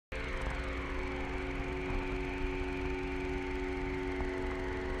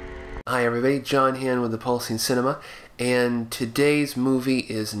Hi everybody, John Hand with the Pulsing Cinema, and today's movie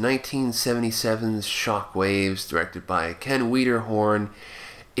is 1977's Shockwaves, directed by Ken Wiederhorn.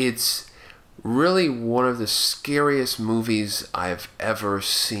 It's really one of the scariest movies I've ever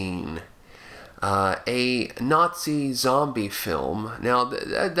seen. A Nazi zombie film. Now,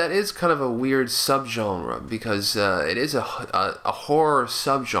 that is kind of a weird subgenre because it is a horror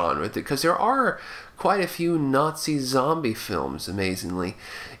subgenre, because there are quite a few Nazi zombie films, amazingly.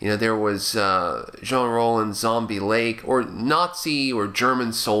 You know, there was Jean Rollins' Zombie Lake, or Nazi or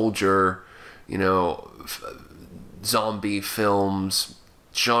German soldier, you know, zombie films.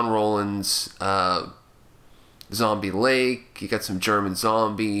 Jean Rollins' Zombie Lake, you got some German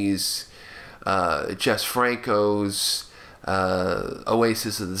zombies. Jess Franco's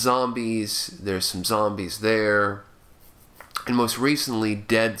Oasis of the Zombies, there's some zombies there. And most recently,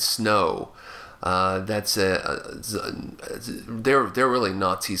 Dead Snow. That's they're really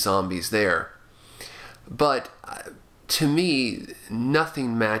Nazi zombies there. But to me,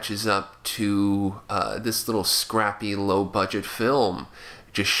 nothing matches up to this little scrappy, low-budget film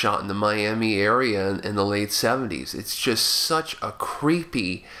just shot in the Miami area in the late 70s. It's just such a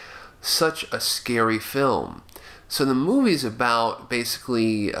creepy, such a scary film. So the movie's about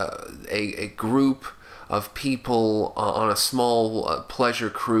basically a group of people on a small pleasure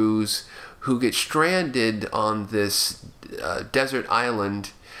cruise who get stranded on this desert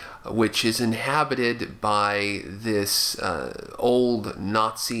island, which is inhabited by this old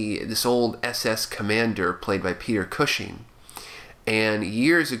SS commander played by Peter Cushing. And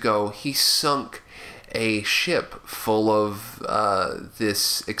years ago, he sunk a ship full of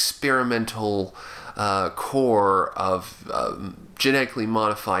this experimental core of genetically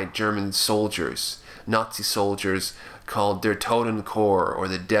modified German soldiers, Nazi soldiers, called Der Totenchor, or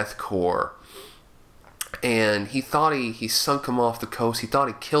the Death Corps. And he thought he sunk them off the coast. He thought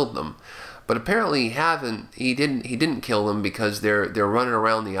he killed them, but apparently he didn't kill them, because they're running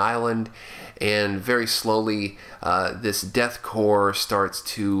around the island. And very slowly, this Death Corps starts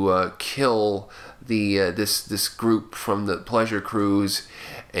to kill this group from the pleasure cruise,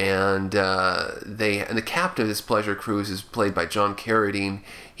 and the captain of this pleasure cruise is played by John Carradine.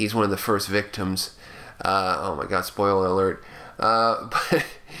 He's one of the first victims. Oh my God! Spoiler alert!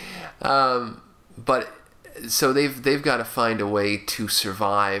 But so they've got to find a way to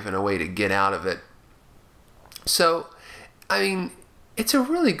survive and a way to get out of it. So, I mean, it's a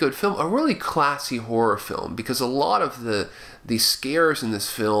really good film, a really classy horror film, because a lot of the scares in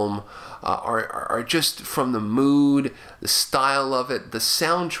this film are just from the mood, the style of it. The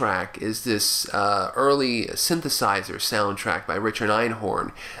soundtrack is this early synthesizer soundtrack by Richard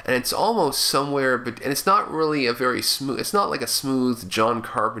Einhorn, and it's almost somewhere, and it's not really a very smooth. It's not like a smooth John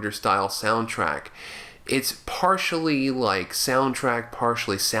Carpenter style soundtrack. It's partially like soundtrack,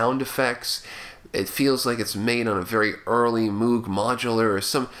 partially sound effects. It feels like it's made on a very early Moog modular, or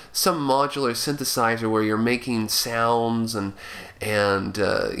some modular synthesizer where you're making sounds and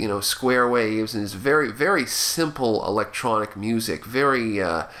you know, square waves, and it's very, very simple electronic music, very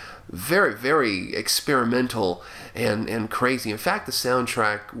very experimental and crazy. In fact, the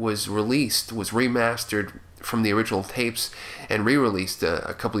soundtrack was remastered from the original tapes and re-released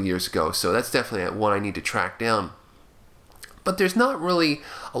a couple of years ago. So that's definitely one I need to track down. But there's not really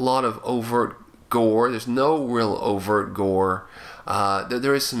a lot of overt gore. There's no real overt gore.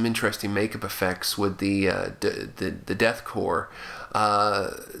 There is some interesting makeup effects with the Death Corps.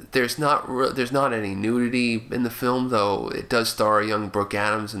 There's not any nudity in the film, though it does star a young Brooke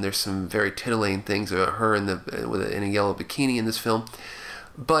Adams, and there's some very titillating things about her in a yellow bikini in this film.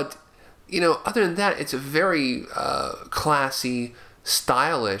 But you know, other than that, it's a very classy,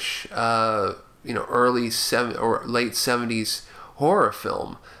 stylish, you know, early or late 70s horror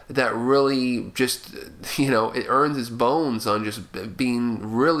film that really just, you know, it earns its bones on just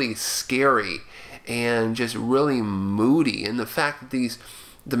being really scary and just really moody. And the fact that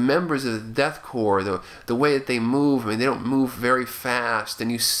the members of the Death Corps, the way that they move, I mean, they don't move very fast,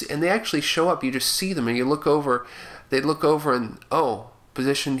 and they actually show up. You just see them, and you look over. They look over, and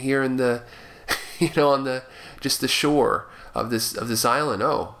positioned here in the, you know, on the shore of this island.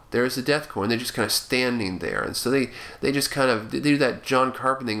 Oh, there's the Death Corps, and they're just kind of standing there. And so they just kind of, they do that John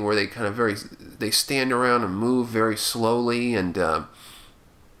Carpenter thing where they kind of they stand around and move very slowly, and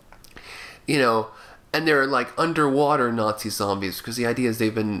you know, and they're like underwater Nazi zombies, because the idea is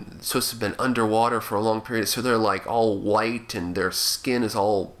they've been supposed to have been underwater for a long period, so they're like all white, and their skin is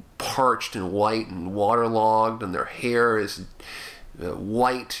all parched and white and waterlogged, and their hair is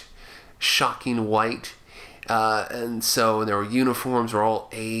white, shocking white. And so their uniforms are all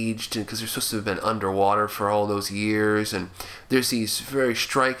aged because they're supposed to have been underwater for all those years. And there's these very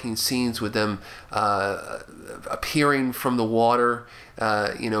striking scenes with them appearing from the water,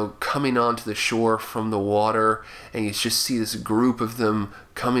 coming onto the shore from the water. And you just see this group of them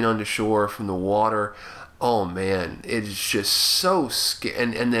coming onto shore from the water. Oh man, it is just so scary.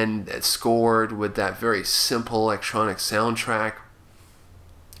 And then it's scored with that very simple electronic soundtrack.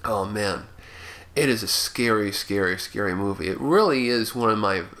 Oh man, it is a scary, scary, scary movie. It really is one of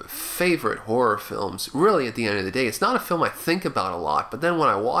my favorite horror films. Really, at the end of the day, it's not a film I think about a lot, but then when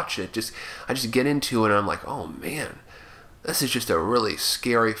I watch it, I just get into it and I'm like, oh man, this is just a really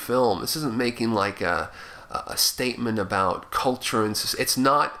scary film. This isn't making like a statement about culture and it's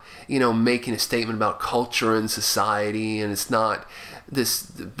not making a statement about culture and society, and it's not this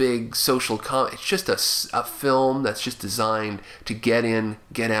big social it's just a film that's just designed to get in,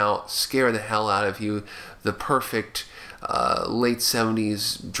 get out, scare the hell out of you. The perfect late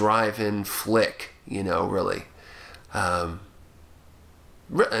 70s drive-in flick, really.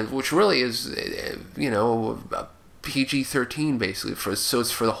 Which really is, PG-13 basically, so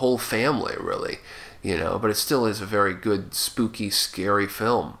it's for the whole family, really, but it still is a very good, spooky, scary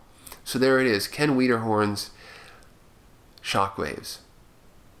film. So there it is, Ken Wiederhorn's Shockwaves.